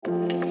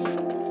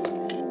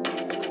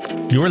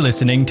You're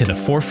listening to the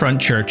Forefront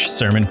Church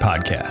Sermon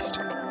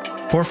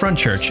Podcast. Forefront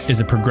Church is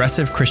a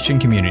progressive Christian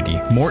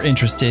community more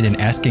interested in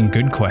asking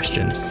good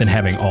questions than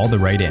having all the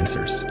right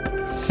answers.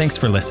 Thanks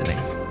for listening.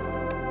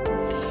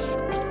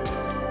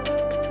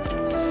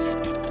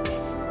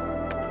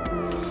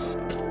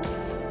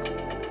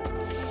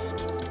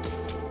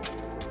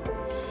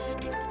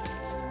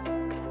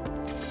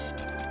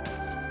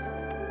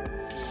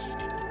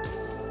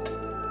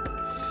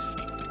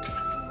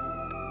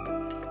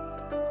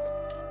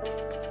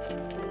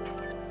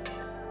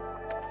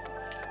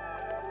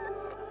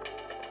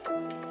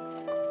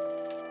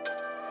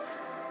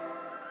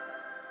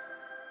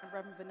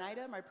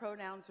 My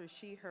pronouns are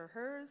she, her,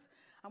 hers.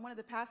 I'm one of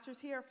the pastors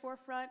here at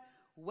Forefront.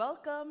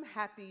 Welcome.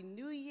 Happy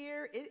New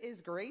Year. It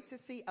is great to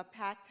see a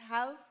packed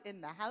house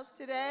in the house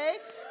today.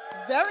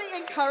 Very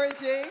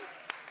encouraging.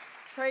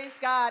 Praise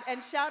God.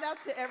 And shout out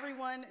to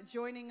everyone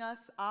joining us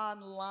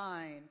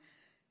online.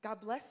 God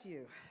bless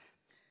you.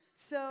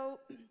 So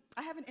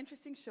I have an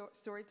interesting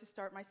story to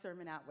start my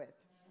sermon out with.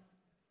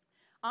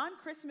 On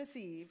Christmas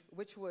Eve,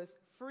 which was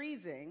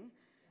freezing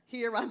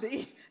here on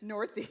the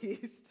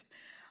Northeast,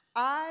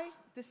 I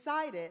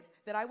decided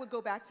that I would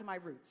go back to my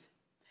roots.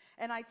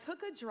 And I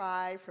took a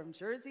drive from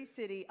Jersey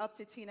City up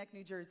to Teaneck,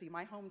 New Jersey,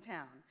 my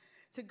hometown,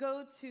 to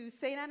go to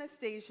St.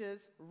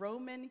 Anastasia's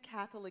Roman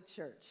Catholic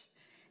Church.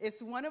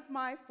 It's one of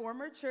my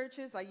former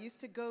churches. I used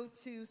to go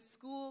to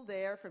school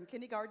there from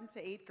kindergarten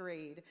to 8th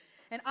grade.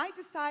 And I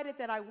decided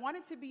that I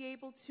wanted to be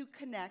able to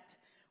connect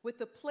with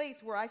the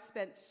place where I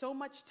spent so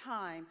much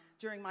time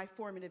during my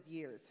formative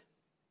years.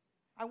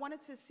 I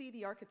wanted to see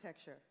the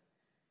architecture.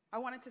 I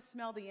wanted to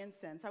smell the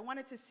incense. I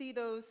wanted to see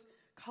those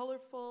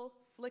colorful,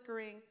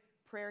 flickering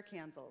prayer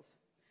candles.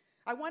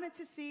 I wanted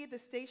to see the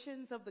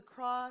Stations of the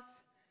Cross.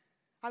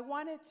 I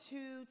wanted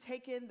to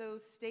take in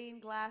those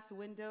stained glass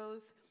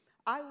windows.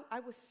 I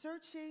was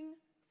searching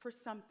for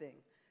something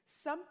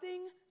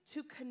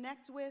to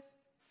connect with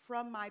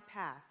from my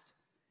past.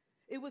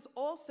 It was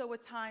also a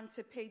time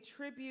to pay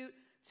tribute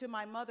to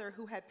my mother,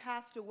 who had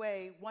passed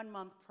away 1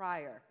 month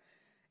prior.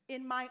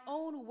 In my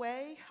own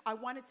way, I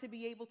wanted to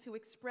be able to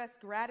express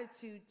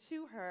gratitude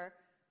to her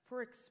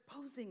for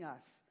exposing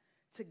us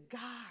to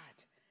God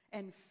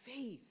and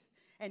faith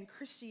and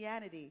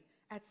Christianity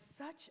at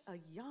such a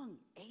young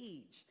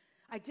age.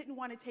 I didn't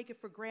want to take it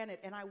for granted,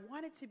 and I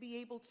wanted to be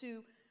able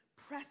to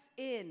press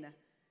in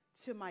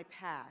to my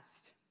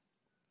past.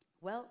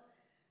 Well,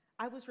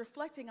 I was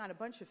reflecting on a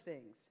bunch of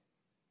things.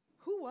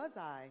 Who was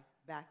I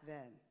back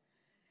then?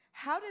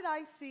 How did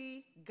I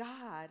see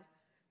God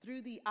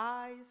through the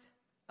eyes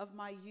of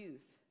my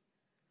youth?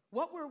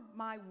 What were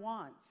my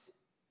wants?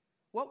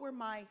 What were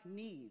my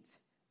needs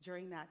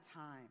during that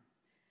time?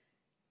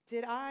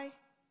 Did I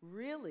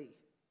really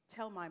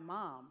tell my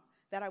mom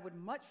that I would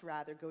much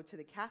rather go to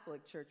the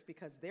Catholic Church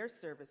because their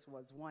service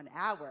was 1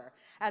 hour,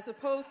 as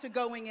opposed to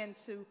going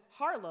into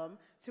Harlem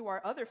to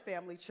our other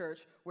family church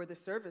where the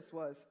service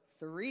was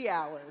 3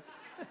 hours?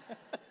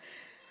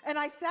 And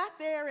I sat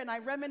there and I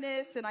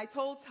reminisced, and I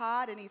told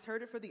Todd, and he's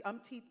heard it for the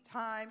umpteenth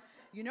time,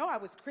 you know I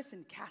was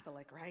christened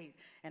Catholic, right?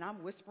 And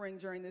I'm whispering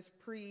during this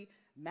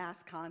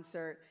pre-mass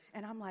concert,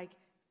 and I'm like,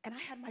 and I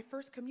had my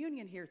first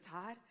communion here,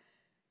 Todd.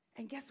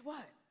 And guess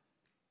what?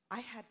 I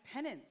had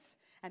penance,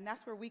 and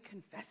that's where we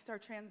confessed our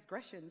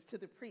transgressions to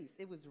the priest.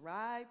 It was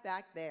right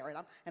back there,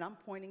 and I'm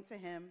pointing to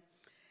him,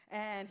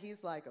 and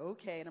he's like,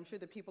 okay. And I'm sure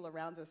the people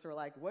around us are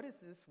like, what is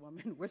this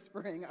woman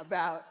whispering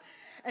about?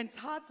 And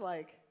Todd's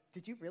like,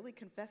 did you really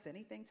confess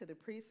anything to the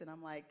priest? And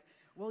I'm like,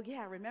 well,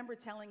 yeah, I remember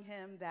telling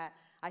him that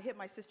I hit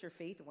my sister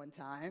Faith one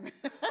time.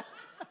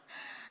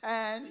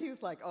 And he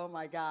was like, oh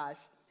my gosh.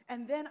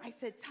 And then I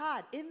said,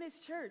 Todd, in this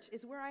church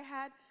is where I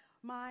had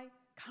my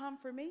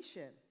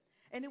confirmation.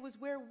 And it was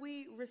where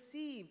we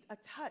received a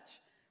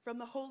touch from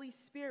the Holy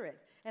Spirit.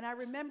 And I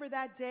remember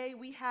that day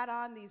we had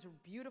on these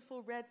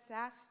beautiful red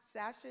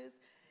sashes,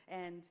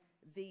 and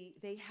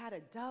they had a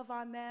dove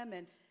on them,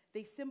 and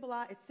it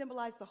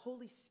symbolized the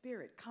Holy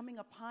Spirit coming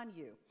upon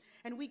you.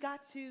 And we got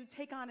to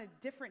take on a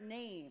different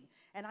name,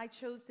 and I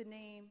chose the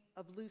name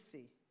of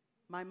Lucy,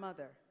 my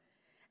mother.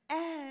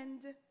 And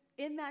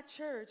in that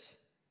church,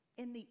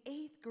 in the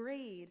 8th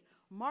grade,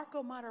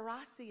 Marco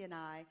Materassi and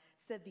I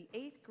said the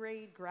 8th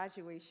grade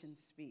graduation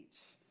speech.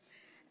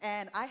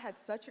 And I had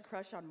such a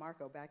crush on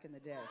Marco back in the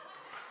day.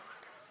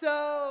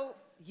 So,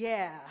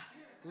 yeah,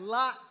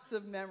 lots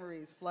of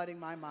memories flooding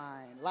my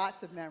mind,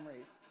 lots of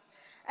memories.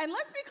 And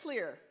let's be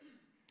clear,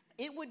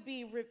 it would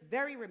be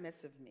very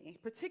remiss of me,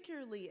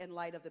 particularly in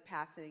light of the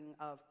passing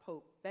of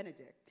Pope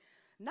Benedict,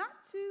 not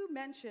to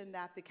mention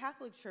that the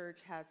Catholic Church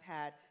has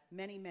had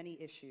many, many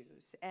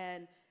issues,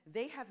 and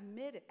they have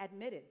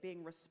admitted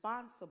being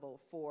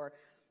responsible for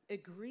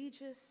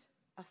egregious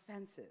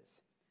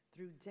offenses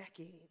through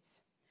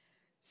decades.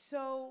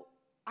 So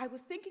I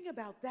was thinking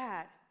about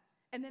that,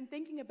 and then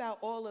thinking about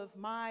all of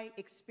my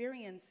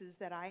experiences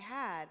that I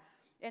had,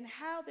 and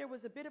how there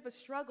was a bit of a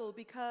struggle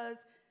because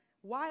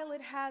while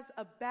it has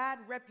a bad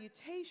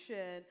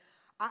reputation,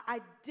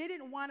 I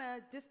didn't want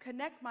to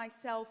disconnect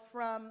myself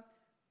from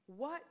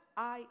what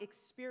I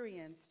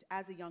experienced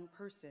as a young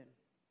person.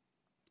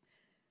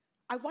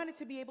 I wanted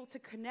to be able to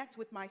connect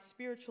with my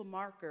spiritual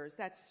markers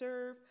that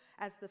serve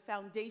as the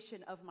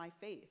foundation of my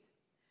faith.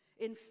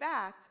 In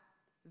fact,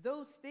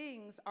 those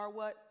things are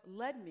what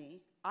led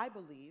me, I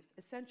believe,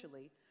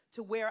 essentially,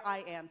 to where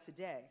I am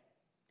today.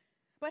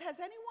 But has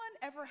anyone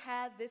ever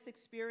had this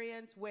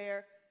experience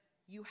where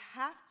you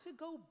have to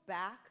go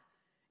back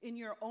in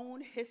your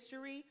own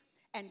history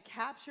and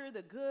capture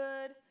the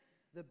good,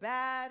 the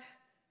bad,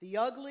 the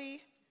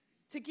ugly,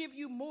 to give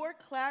you more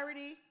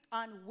clarity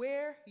on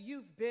where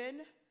you've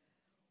been,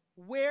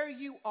 where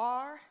you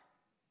are,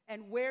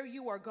 and where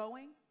you are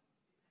going?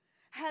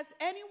 Has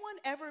anyone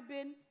ever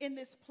been in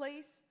this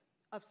place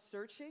of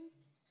searching,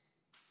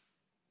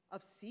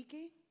 of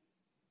seeking?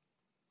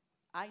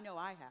 I know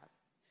I have.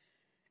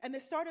 And the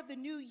start of the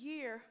new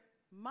year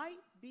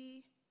might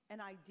be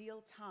an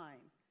ideal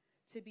time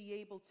to be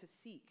able to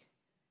seek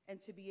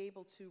and to be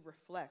able to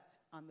reflect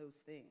on those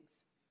things.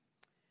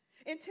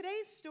 In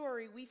today's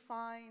story, we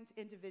find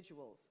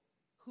individuals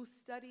who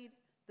studied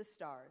the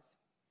stars.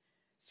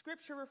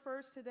 Scripture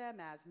refers to them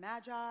as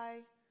magi.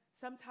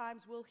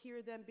 Sometimes we'll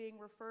hear them being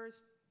referred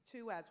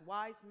to as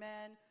wise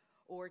men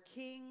or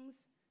kings.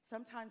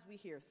 Sometimes we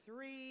hear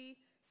 3.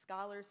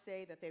 Scholars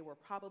say that they were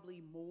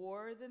probably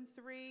more than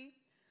 3.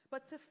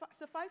 But to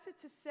suffice it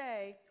to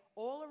say,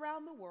 all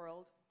around the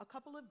world, a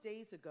couple of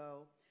days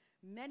ago,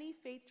 many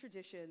faith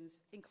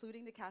traditions,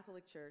 including the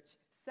Catholic Church,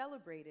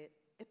 celebrated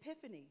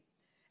Epiphany.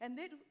 And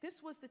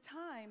this was the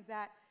time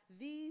that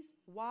these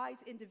wise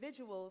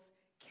individuals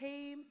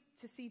came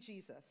to see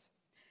Jesus.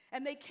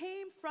 And they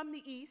came from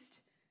the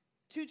east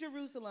to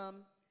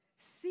Jerusalem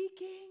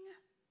seeking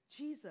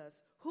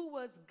Jesus, who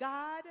was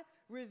God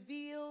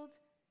revealed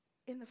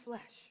in the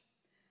flesh,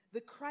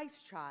 the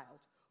Christ child,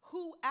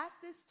 who at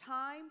this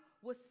time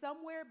was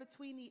somewhere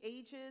between the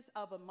ages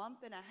of 1.5 months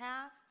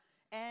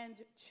and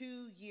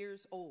 2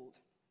 years old.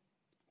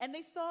 And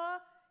they saw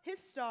his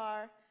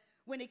star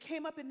when it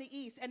came up in the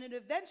east, and it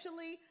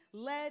eventually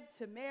led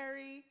to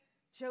Mary,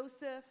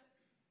 Joseph,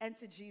 and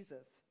to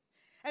Jesus.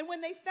 And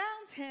when they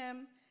found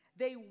him,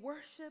 they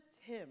worshiped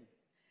him.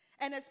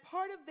 And as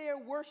part of their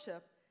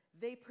worship,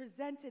 they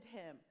presented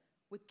him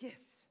with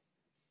gifts,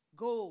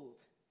 gold,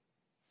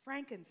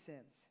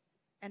 frankincense,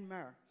 and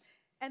myrrh.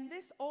 And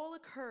this all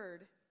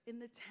occurred in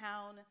the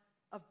town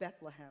of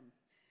Bethlehem.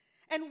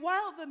 And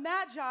while the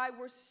Magi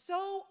were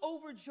so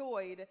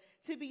overjoyed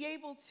to be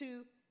able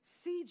to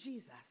see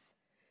Jesus,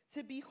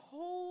 to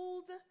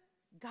behold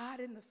God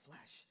in the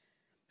flesh,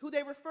 who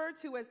they referred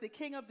to as the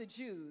King of the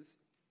Jews,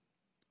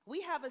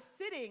 we have a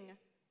sitting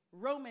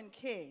Roman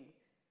king,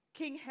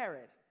 King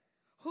Herod,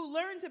 who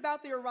learned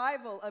about the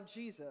arrival of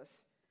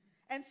Jesus.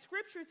 And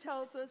Scripture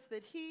tells us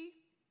that he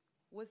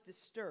was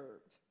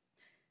disturbed.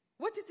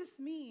 What does this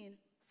mean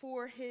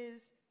for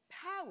his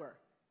power?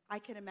 I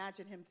can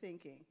imagine him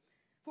thinking.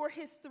 For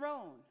his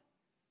throne,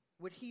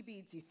 would he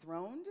be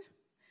dethroned?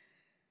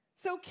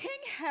 So King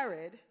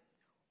Herod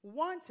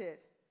wanted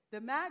the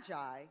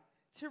Magi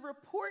to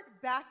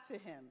report back to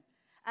him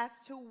as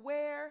to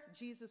where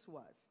Jesus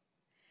was.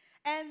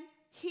 And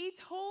he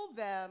told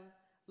them,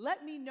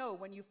 let me know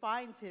when you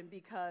find him,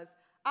 because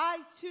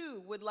I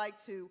too would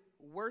like to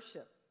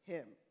worship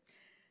him.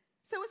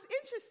 So it's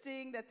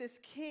interesting that this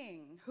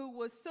king, who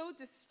was so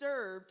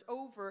disturbed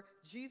over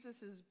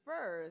Jesus'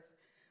 birth,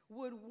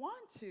 would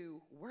want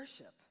to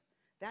worship.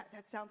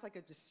 That sounds like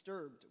a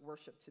disturbed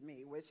worship to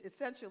me, which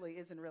essentially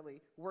isn't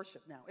really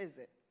worship now, is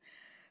it?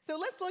 So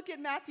let's look at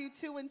Matthew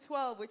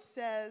 2:12, which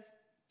says,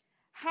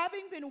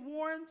 having been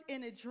warned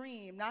in a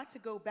dream not to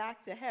go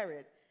back to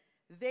Herod,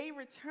 they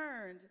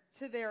returned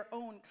to their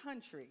own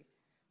country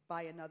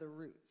by another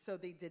route. So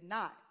they did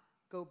not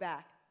go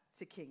back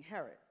to King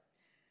Herod.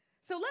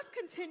 So let's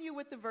continue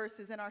with the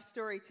verses in our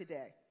story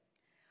today.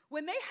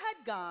 When they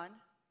had gone,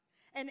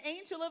 an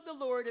angel of the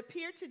Lord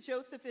appeared to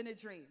Joseph in a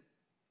dream.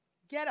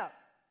 Get up,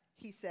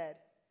 he said.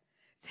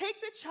 Take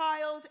the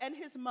child and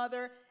his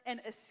mother and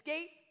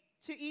escape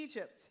to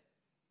Egypt.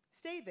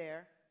 Stay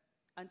there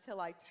until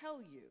I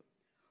tell you,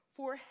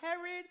 for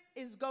Herod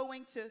is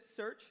going to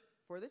search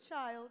for the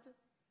child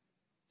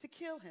to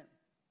kill him.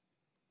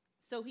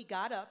 So he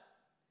got up,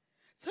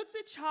 took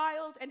the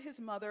child and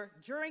his mother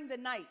during the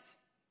night,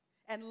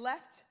 and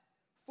left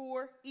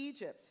for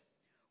Egypt,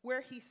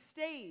 where he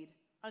stayed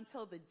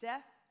until the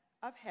death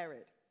of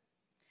Herod.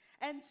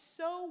 And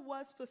so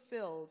was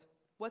fulfilled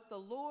what the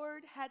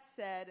Lord had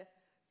said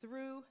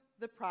through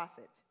the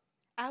prophet,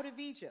 out of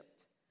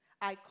Egypt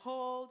I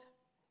called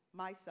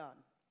my son.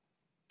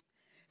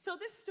 So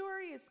this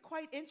story is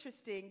quite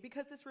interesting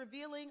because it's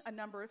revealing a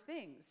number of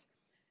things.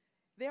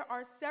 There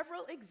are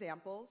several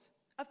examples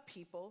of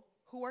people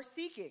who are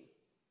seeking.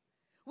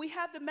 We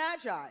have the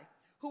Magi,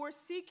 who are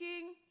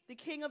seeking the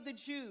King of the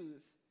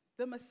Jews,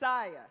 the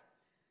Messiah,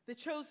 the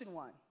chosen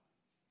one.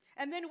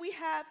 And then we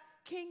have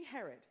King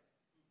Herod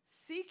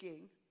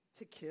seeking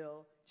to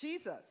kill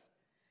Jesus.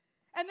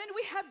 And then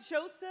we have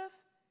Joseph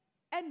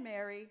and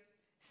Mary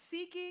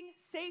seeking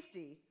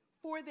safety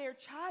for their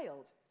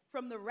child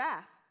from the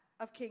wrath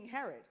of King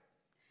Herod.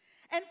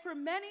 And for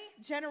many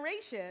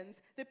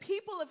generations, the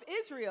people of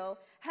Israel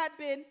had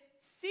been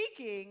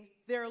seeking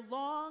their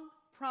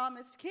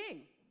long-promised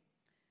king.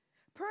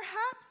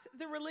 Perhaps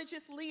the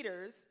religious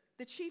leaders,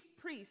 the chief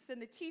priests,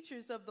 and the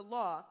teachers of the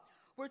law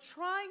were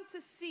trying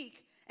to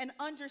seek an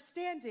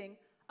understanding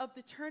of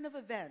the turn of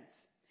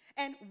events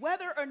and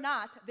whether or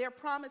not their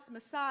promised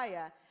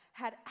Messiah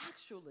had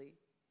actually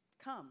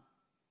come.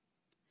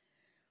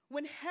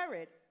 When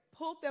Herod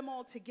pulled them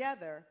all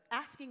together,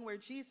 asking where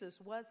Jesus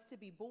was to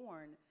be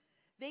born,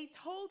 they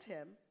told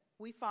him,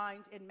 we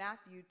find in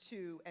Matthew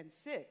 2 and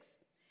 6,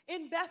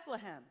 in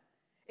Bethlehem,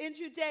 in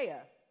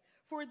Judea,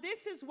 for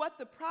this is what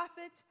the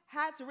prophet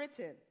has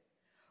written.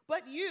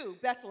 But you,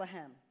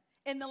 Bethlehem,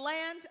 in the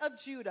land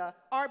of Judah,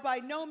 are by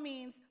no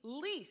means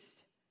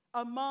least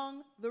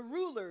among the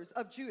rulers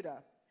of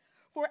Judah.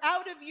 For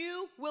out of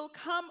you will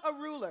come a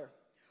ruler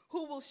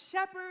who will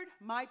shepherd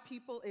my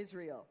people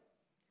Israel.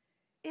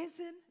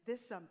 Isn't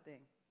this something?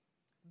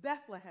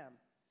 Bethlehem,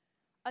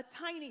 a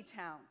tiny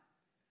town,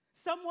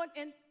 somewhat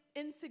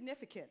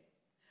insignificant,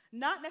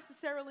 not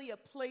necessarily a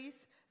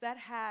place that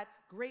had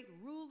great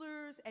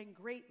rulers and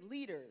great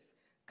leaders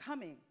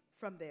coming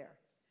from there.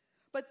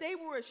 But they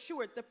were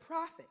assured, the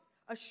prophet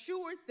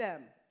assured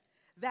them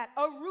that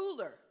a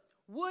ruler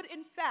would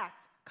in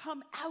fact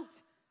come out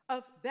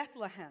of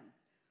Bethlehem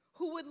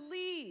who would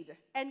lead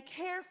and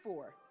care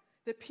for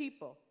the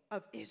people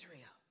of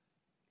Israel.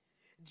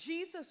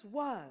 Jesus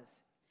was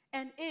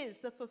and is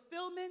the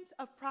fulfillment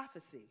of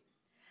prophecy,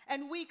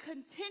 and we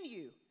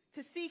continue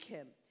to seek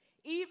him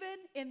even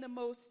in the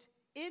most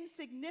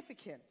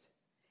insignificant,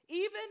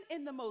 even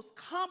in the most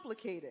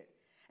complicated,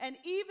 and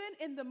even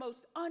in the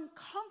most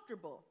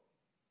uncomfortable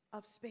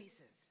of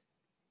spaces.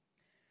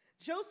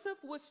 Joseph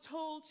was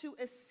told to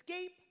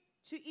escape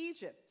to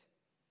Egypt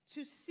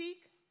to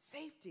seek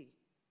safety.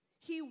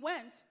 He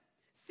went,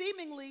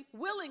 seemingly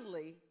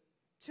willingly,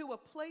 to a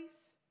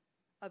place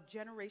of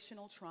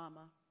generational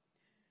trauma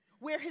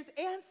where his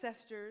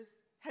ancestors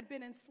had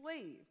been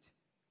enslaved,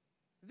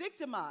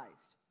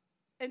 victimized,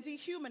 and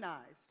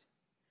dehumanized.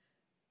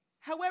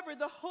 However,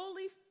 the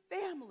Holy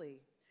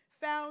Family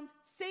found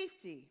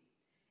safety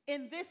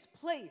in this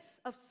place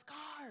of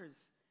scars,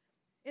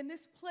 in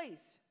this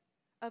place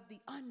of the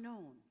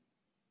unknown.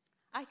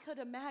 I could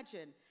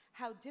imagine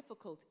how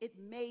difficult it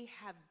may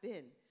have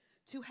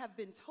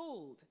been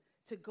told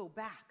to go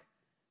back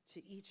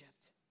to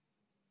Egypt.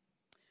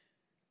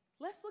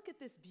 Let's look at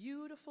this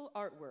beautiful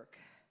artwork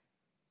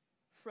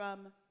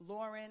from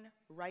Lauren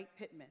Wright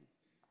Pittman.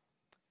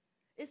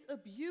 It's a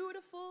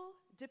beautiful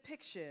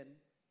depiction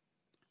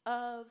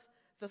of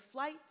the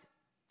flight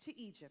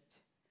to Egypt.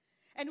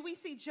 And we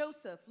see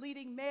Joseph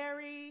leading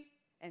Mary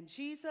and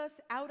Jesus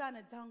out on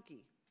a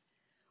donkey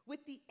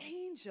with the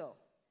angel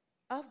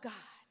of God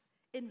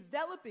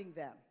enveloping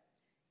them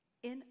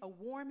in a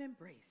warm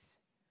embrace,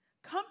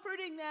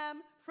 comforting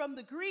them from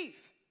the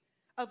grief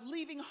of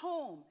leaving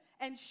home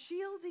and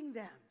shielding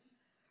them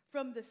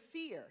from the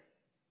fear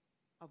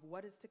of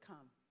what is to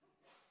come.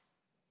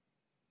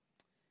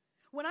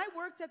 When I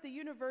worked at the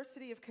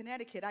University of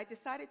Connecticut, I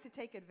decided to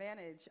take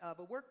advantage of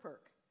a work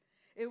perk.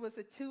 It was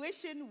a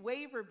tuition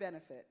waiver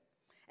benefit,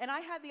 and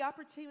I had the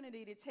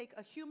opportunity to take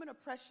a human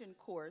oppression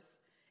course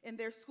in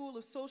their School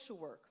of Social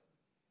Work.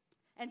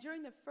 And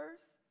during the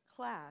first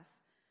class,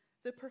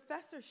 the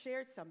professor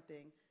shared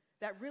something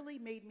that really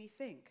made me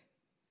think.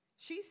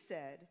 She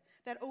said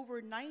that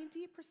over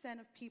 90%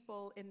 of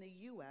people in the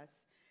US,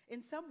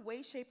 in some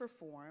way, shape, or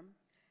form,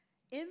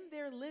 in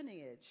their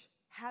lineage,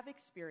 have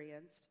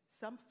experienced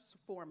some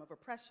form of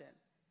oppression.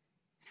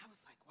 And I was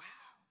like, wow.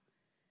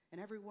 And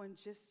everyone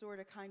just sort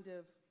of kind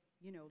of,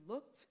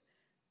 looked.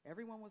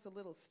 Everyone was a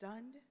little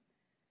stunned.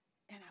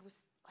 And I was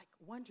like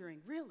wondering,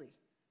 really,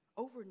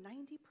 over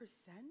 90%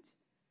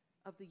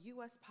 of the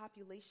US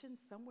population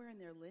somewhere in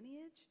their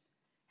lineage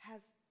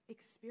has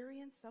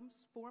experienced some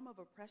form of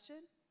oppression?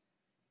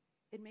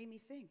 It made me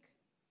think.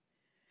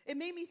 It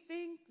made me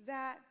think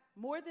that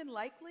more than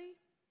likely,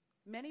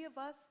 many of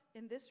us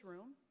in this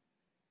room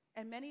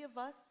and many of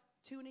us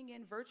tuning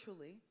in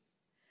virtually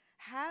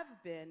have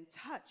been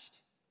touched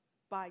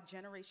by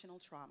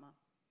generational trauma.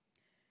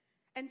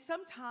 And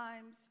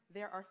sometimes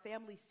there are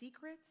family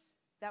secrets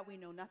that we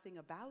know nothing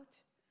about.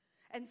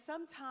 And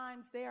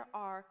sometimes there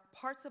are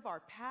parts of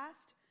our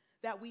past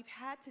that we've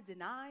had to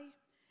deny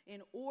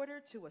in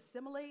order to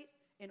assimilate,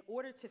 in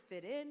order to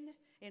fit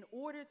in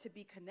order to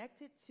be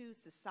connected to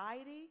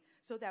society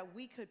so that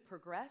we could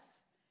progress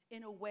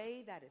in a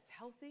way that is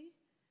healthy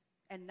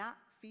and not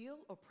feel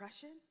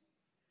oppression.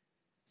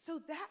 So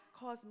that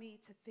caused me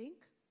to think.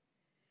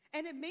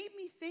 And it made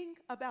me think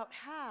about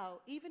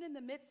how, even in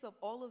the midst of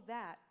all of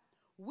that,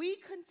 we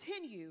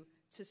continue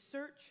to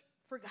search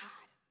for God.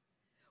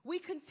 We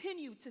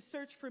continue to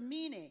search for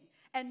meaning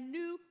and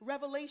new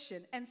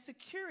revelation and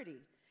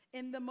security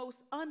in the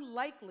most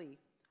unlikely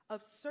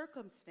of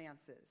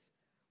circumstances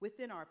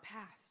within our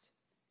past,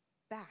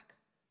 back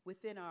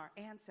within our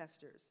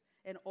ancestors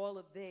and all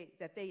of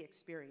that they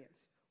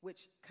experienced,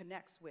 which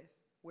connects with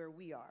where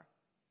we are.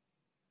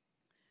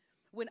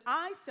 When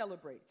I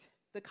celebrate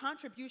the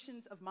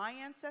contributions of my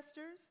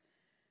ancestors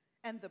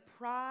and the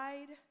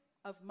pride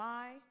of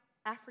my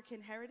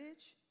African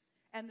heritage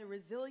and the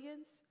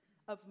resilience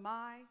of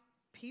my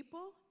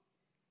people,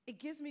 it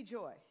gives me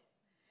joy.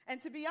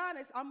 And to be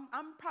honest, I'm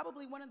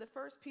probably one of the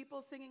first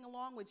people singing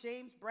along with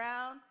James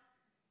Brown.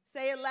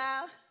 Say it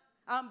loud,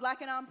 I'm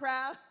black and I'm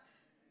proud.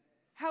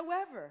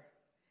 However,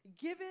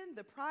 given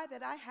the pride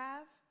that I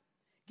have,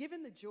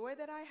 given the joy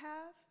that I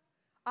have,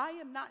 I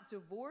am not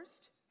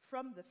divorced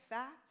from the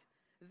fact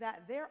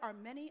that there are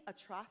many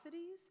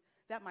atrocities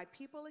that my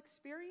people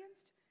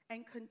experienced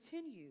and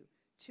continue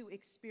to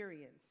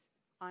experience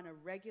on a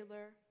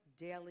regular,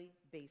 daily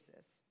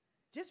basis,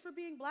 just for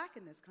being black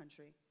in this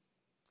country.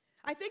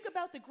 I think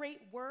about the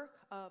great work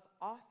of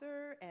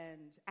author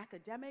and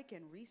academic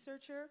and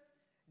researcher,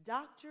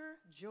 Dr.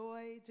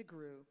 Joy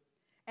DeGruy,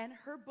 and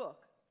her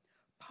book,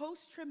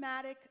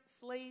 Post-Traumatic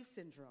Slave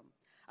Syndrome,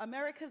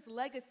 America's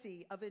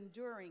Legacy of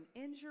Enduring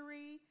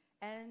Injury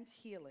and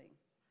Healing,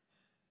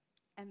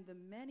 and the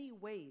many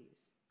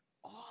ways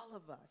all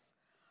of us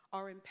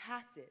are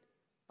impacted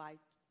by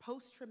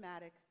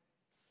post-traumatic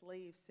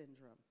slave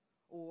syndrome,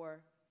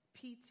 or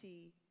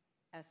PTSS.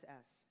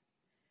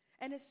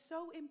 And it's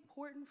so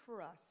important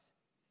for us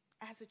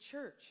as a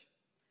church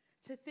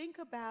to think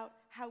about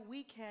how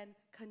we can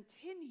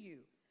continue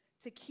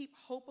to keep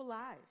hope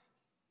alive,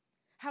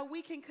 how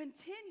we can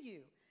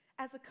continue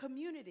as a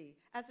community,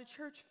 as a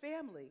church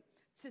family,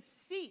 to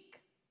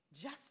seek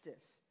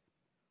justice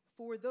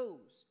for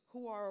those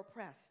who are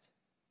oppressed,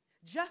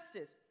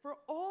 justice for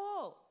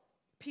all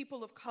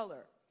people of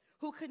color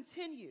who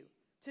continue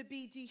to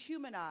be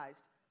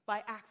dehumanized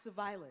by acts of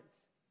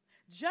violence,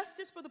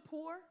 justice for the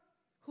poor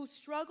who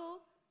struggle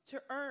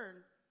to earn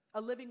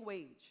a living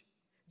wage,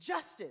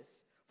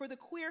 justice for the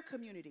queer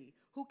community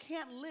who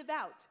can't live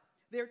out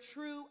their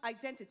true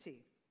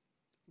identity,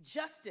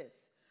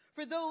 justice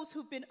for those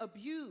who've been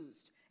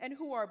abused and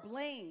who are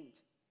blamed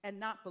and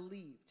not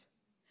believed,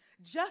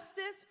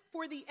 justice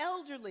for the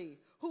elderly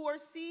who are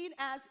seen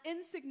as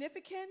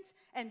insignificant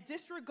and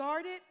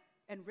disregarded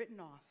and written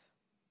off,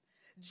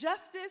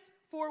 justice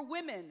for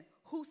women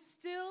who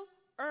still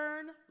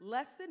earn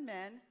less than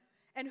men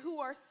and who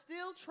are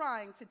still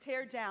trying to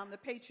tear down the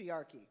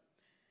patriarchy,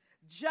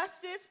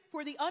 justice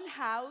for the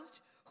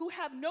unhoused who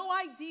have no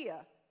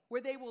idea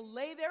where they will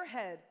lay their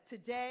head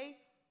today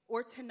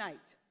or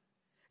tonight,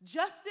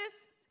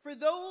 justice for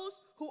those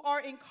who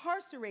are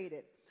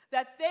incarcerated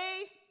that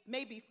they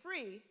may be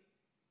free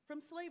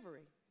from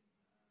slavery.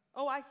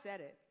 Oh, I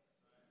said it.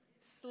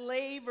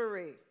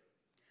 Slavery.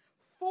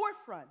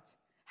 Forefront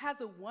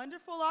has a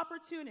wonderful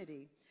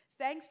opportunity,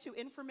 thanks to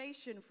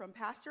information from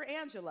Pastor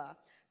Angela,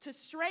 to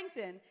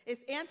strengthen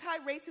its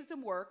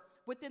anti-racism work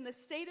within the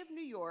state of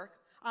New York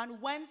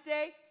on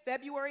Wednesday,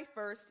 February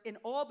 1st in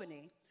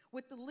Albany,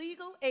 with the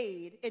Legal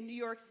Aid in New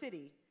York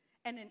City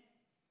and an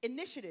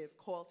initiative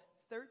called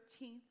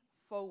 13th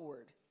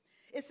Forward.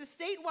 It's a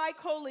statewide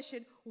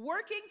coalition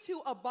working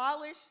to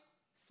abolish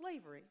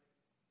slavery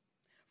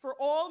for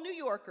all New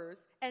Yorkers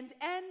and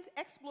end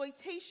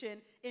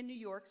exploitation in New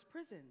York's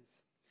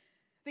prisons.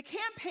 The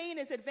campaign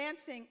is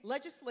advancing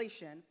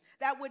legislation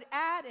that would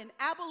add an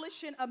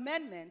abolition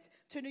amendment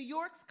to New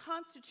York's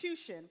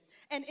Constitution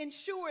and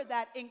ensure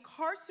that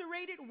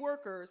incarcerated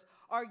workers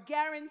are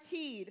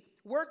guaranteed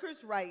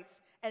workers' rights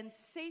and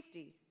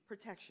safety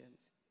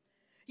protections.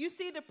 You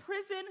see, the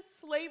prison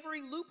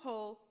slavery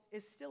loophole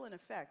is still in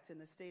effect in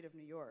the state of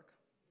New York.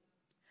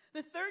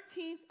 The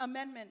 13th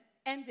Amendment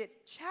ended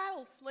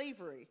chattel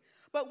slavery,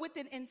 but with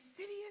an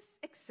insidious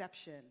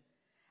exception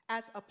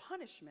as a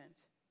punishment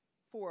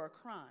for a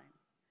crime.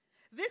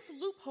 This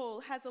loophole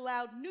has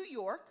allowed New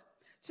York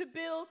to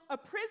build a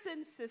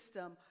prison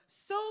system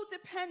so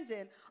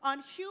dependent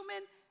on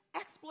human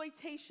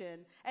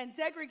exploitation and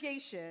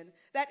degradation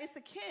that it's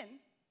akin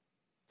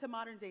to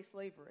modern-day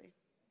slavery.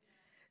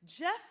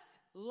 Just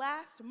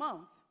last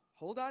month,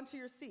 hold on to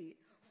your seat,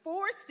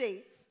 4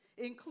 states,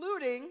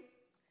 including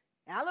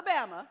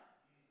Alabama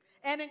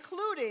and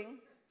including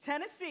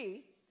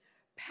Tennessee,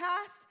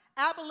 passed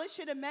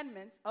abolition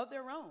amendments of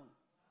their own,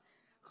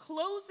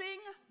 closing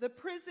the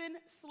prison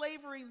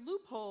slavery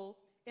loophole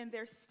in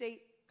their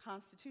state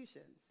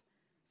constitutions.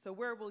 So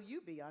where will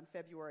you be on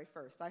February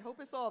 1st? I hope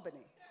it's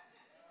Albany.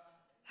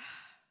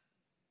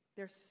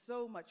 There's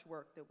so much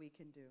work that we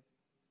can do.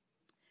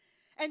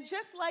 And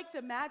just like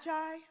the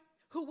Magi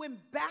who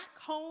went back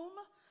home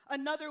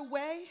another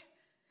way,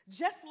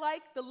 just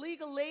like the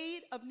Legal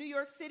Aid of New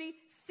York City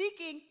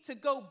seeking to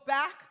go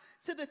back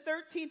to the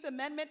 13th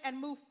Amendment and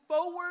move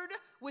forward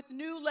with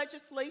new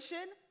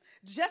legislation,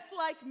 just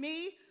like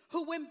me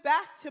who went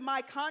back to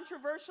my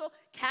controversial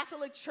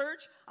Catholic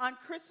church on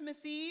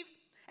Christmas Eve,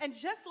 and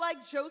just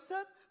like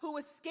Joseph who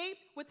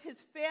escaped with his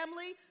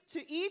family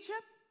to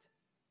Egypt,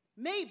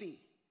 maybe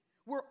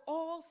we're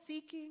all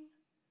seeking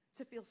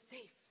to feel safe,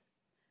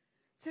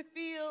 to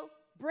feel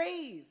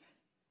brave,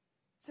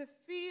 to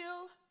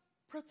feel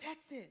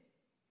protected.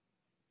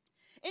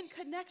 In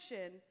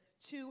connection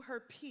to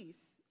her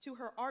piece, to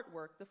her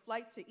artwork, The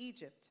Flight to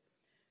Egypt,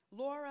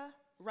 Laura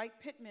Wright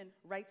Pittman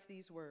writes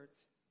these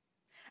words: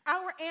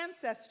 Our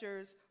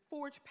ancestors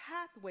forged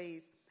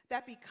pathways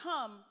that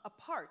become a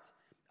part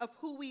of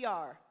who we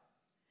are.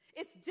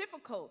 It's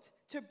difficult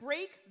to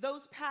break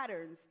those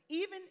patterns,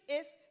 even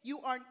if you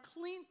aren't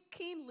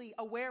keenly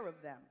aware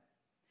of them.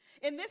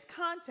 In this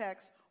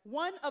context,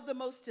 one of the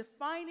most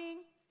defining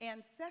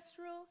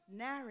ancestral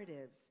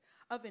narratives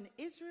of an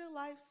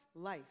Israelite's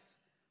life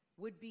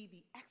would be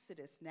the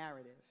Exodus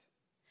narrative.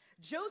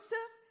 Joseph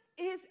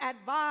is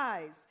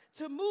advised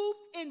to move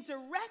in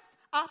direct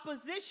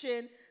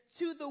opposition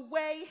to the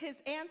way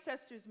his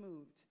ancestors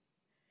moved.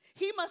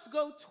 He must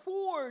go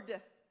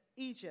toward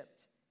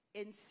Egypt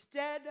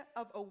instead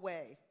of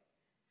away.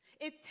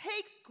 It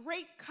takes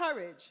great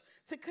courage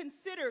to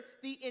consider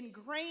the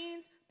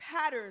ingrained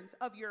patterns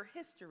of your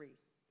history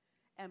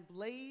and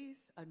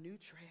blaze a new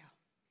trail.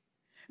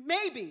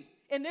 Maybe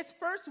in this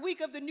first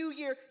week of the new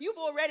year, you've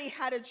already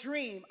had a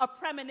dream, a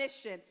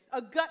premonition,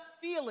 a gut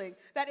feeling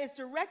that is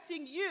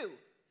directing you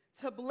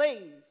to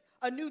blaze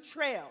a new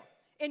trail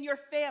in your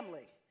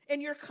family,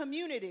 in your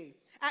community,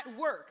 at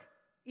work,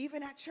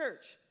 even at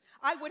church.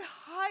 I would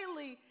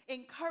highly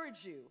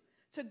encourage you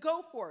to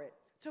go for it,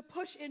 to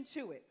push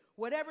into it,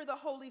 whatever the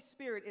Holy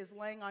Spirit is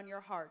laying on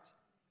your heart.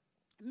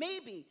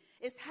 Maybe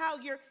it's how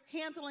you're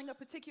handling a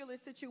particular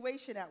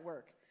situation at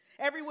work.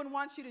 Everyone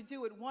wants you to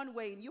do it one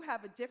way, and you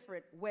have a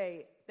different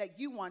way that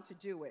you want to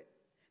do it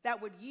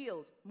that would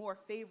yield more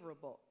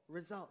favorable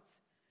results.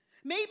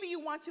 Maybe you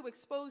want to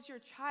expose your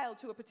child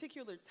to a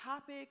particular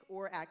topic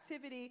or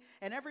activity,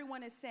 and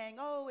everyone is saying,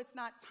 oh, it's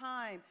not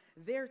time,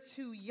 they're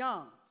too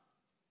young.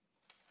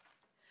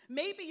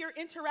 Maybe you're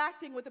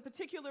interacting with a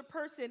particular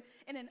person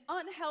in an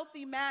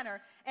unhealthy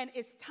manner, and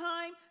it's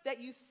time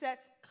that you set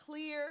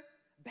clear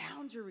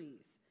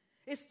boundaries.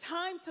 It's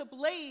time to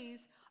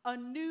blaze a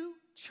new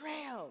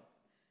trail.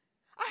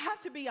 I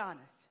have to be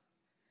honest.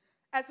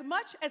 As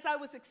much as I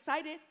was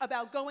excited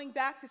about going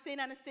back to St.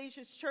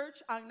 Anastasia's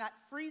Church on that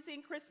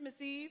freezing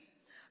Christmas Eve,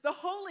 the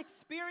whole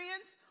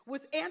experience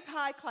was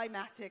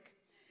anticlimactic.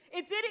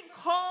 It didn't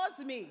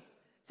cause me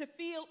to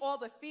feel all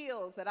the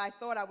feels that I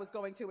thought I was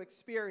going to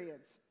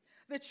experience.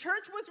 The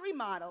church was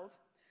remodeled.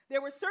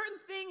 There were certain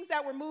things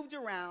that were moved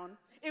around.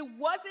 It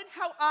wasn't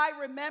how I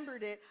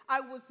remembered it.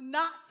 I was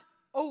not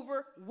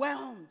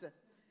overwhelmed.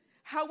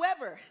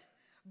 However,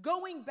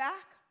 going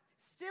back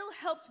still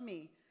helped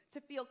me to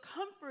feel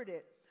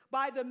comforted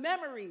by the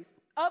memories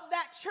of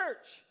that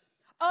church,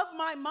 of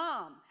my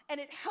mom, and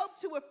it helped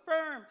to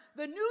affirm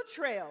the new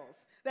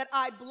trails that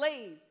I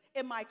blazed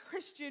in my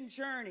Christian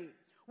journey,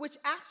 which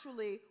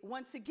actually,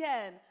 once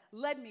again,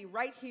 led me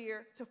right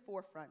here to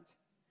Forefront.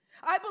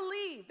 I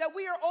believe that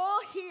we are all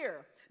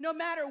here, no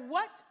matter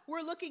what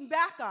we're looking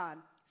back on,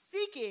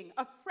 seeking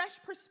a fresh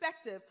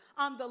perspective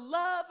on the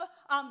love,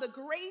 on the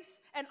grace,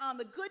 and on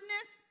the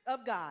goodness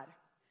of God.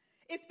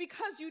 It's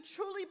because you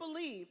truly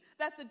believe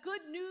that the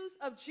good news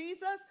of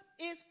Jesus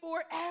is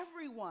for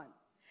everyone.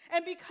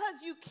 And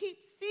because you keep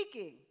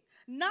seeking,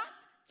 not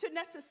to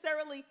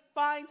necessarily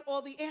find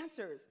all the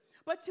answers,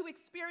 but to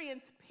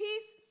experience peace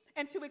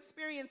and to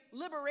experience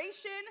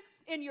liberation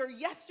in your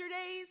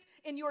yesterdays,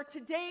 in your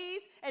todays,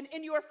 and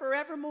in your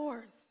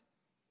forevermores.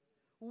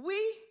 We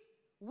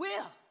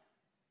will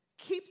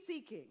keep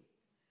seeking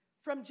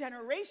from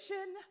generation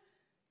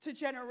to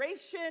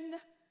generation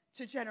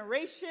to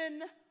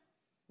generation.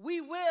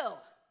 We will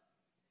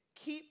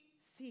keep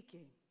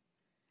seeking.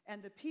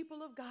 And the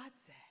people of God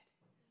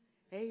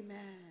said,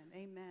 amen,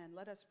 amen.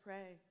 Let us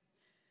pray.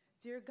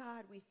 Dear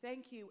God, we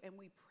thank you and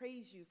we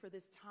praise you for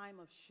this time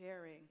of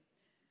sharing.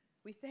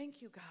 We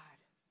thank you, God,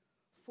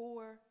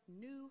 for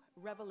new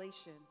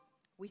revelation.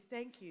 We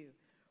thank you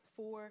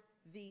for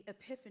the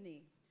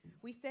epiphany.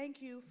 We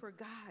thank you for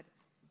God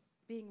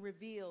being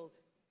revealed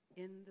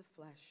in the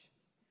flesh.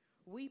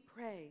 We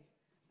pray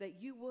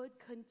that you would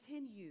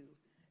continue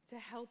to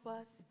help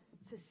us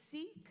to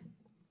seek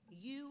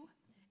you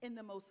in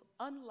the most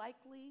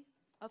unlikely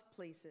of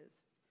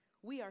places.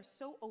 We are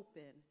so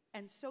open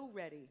and so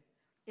ready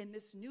in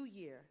this new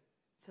year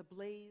to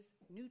blaze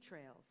new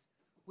trails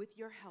with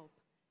your help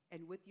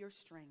and with your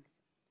strength.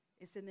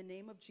 It's in the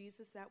name of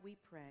Jesus that we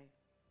pray.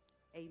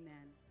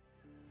 Amen.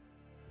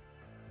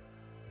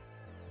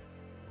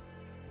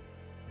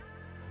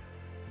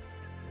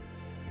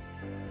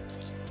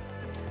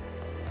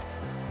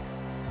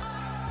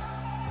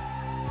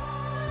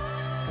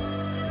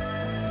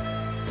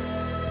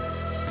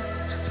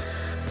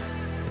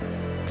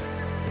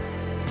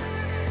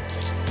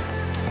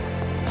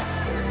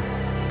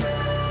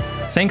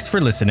 Thanks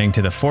for listening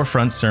to the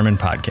Forefront Sermon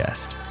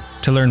Podcast.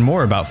 To learn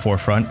more about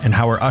Forefront and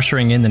how we're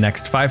ushering in the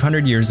next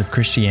 500 years of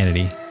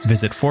Christianity,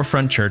 visit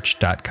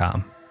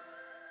forefrontchurch.com.